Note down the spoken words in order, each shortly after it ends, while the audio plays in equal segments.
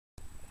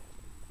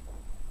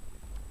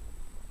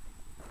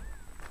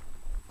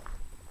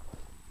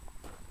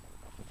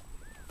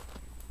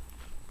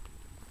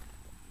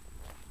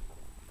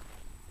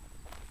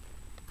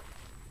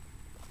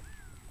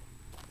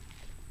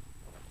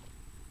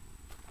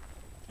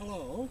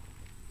Hello.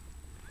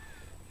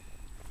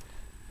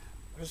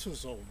 This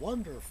is a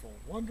wonderful,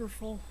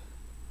 wonderful,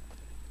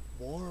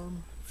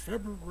 warm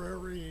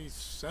February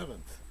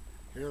 7th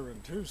here in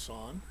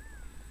Tucson.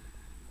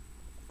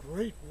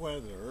 Great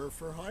weather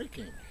for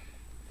hiking.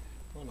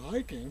 When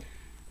hiking,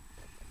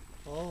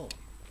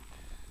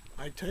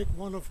 I take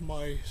one of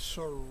my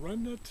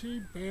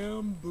Serenity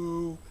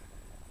bamboo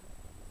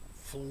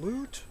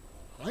Flute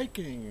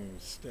hiking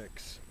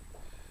sticks.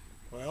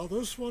 Well,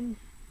 this one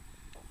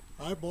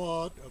I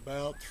bought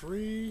about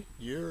 3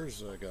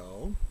 years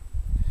ago,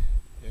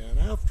 and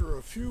after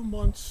a few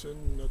months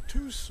in the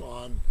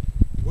Tucson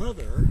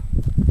weather,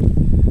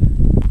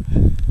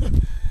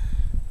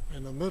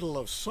 in the middle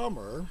of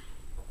summer,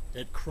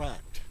 it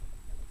cracked.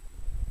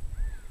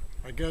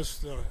 I guess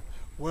the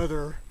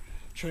weather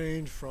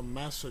change from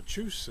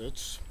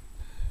Massachusetts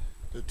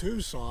to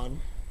Tucson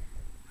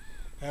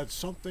had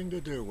something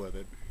to do with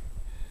it.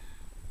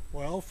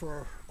 Well,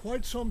 for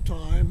quite some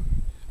time,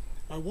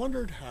 I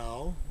wondered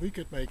how we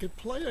could make it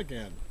play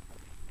again.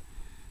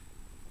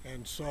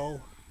 And so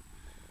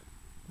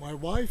my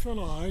wife and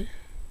I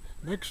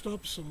mixed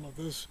up some of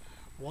this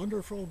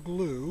wonderful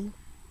glue,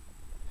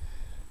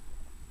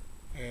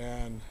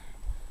 and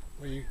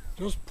we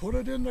just put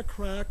it in the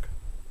crack,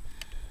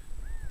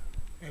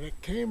 and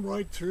it came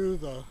right through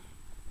the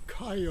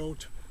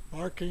coyote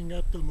barking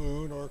at the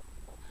moon, or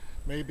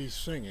maybe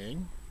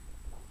singing.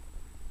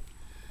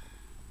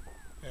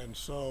 And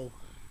so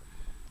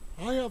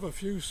I have a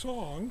few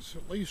songs,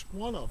 at least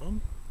one of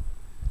them,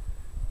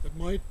 that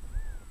might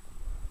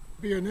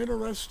be an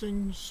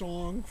interesting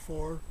song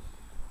for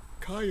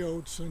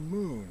coyotes and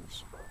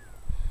moons.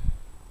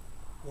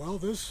 Well,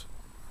 this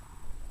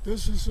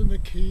is in the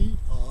key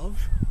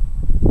of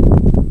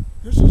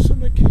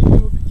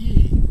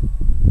E.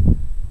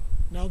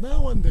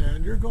 Now and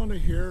then you're going to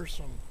hear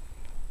some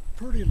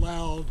pretty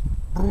loud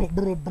brr,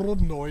 brr, brr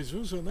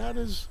noises, and that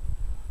is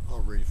a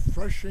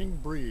refreshing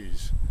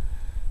breeze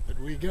that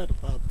we get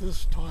about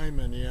this time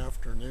in the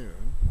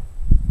afternoon.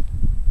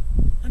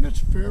 And it's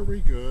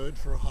very good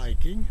for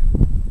hiking,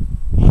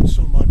 not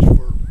so much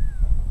for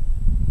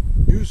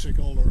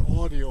musical or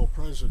audio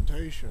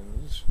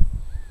presentations,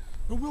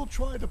 but we'll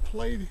try to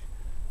play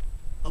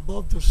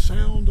above the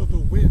sound of the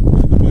wind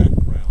in the background.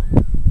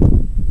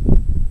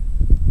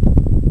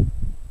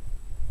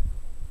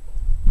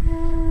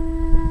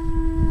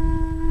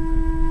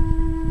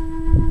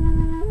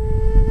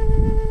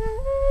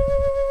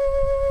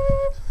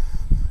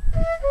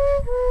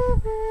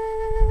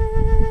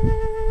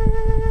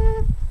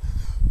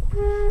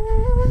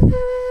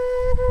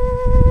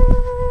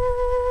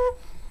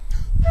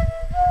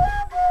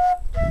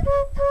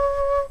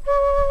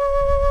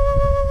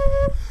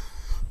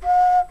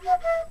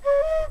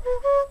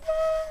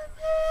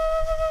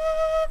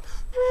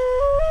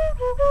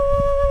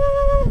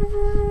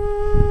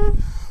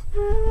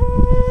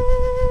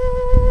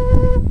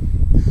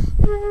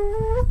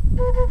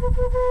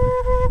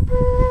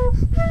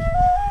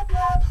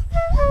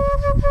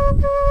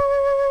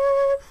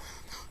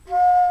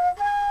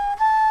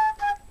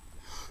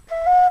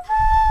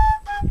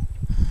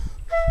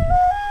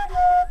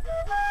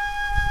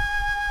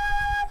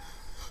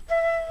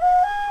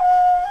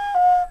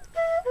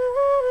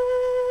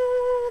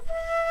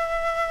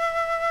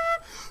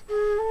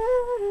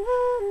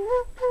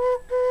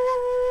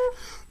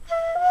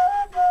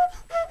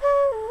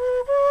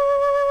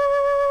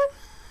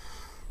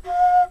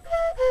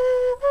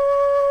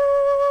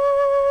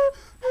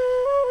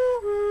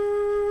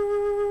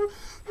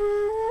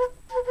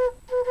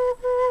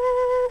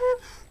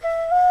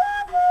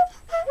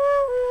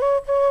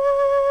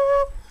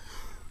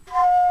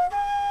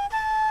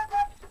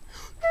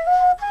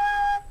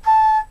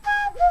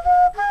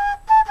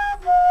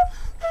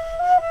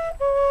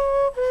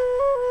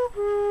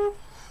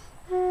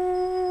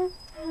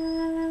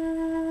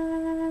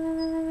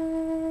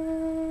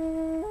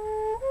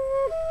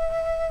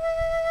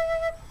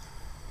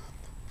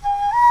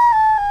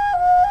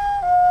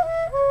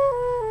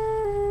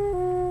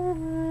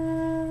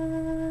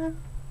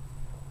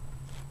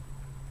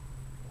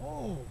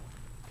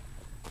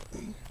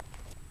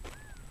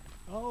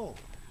 Oh,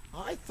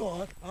 I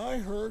thought I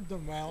heard the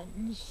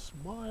mountains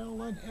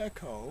smile and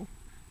echo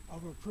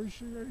of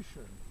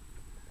appreciation.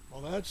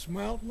 Well, that's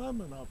Mount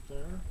Lemon up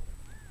there.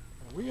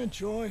 And we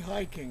enjoy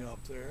hiking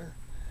up there.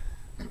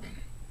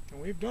 And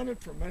we've done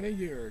it for many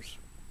years.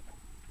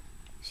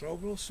 So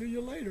we'll see you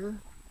later.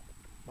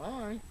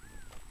 Bye.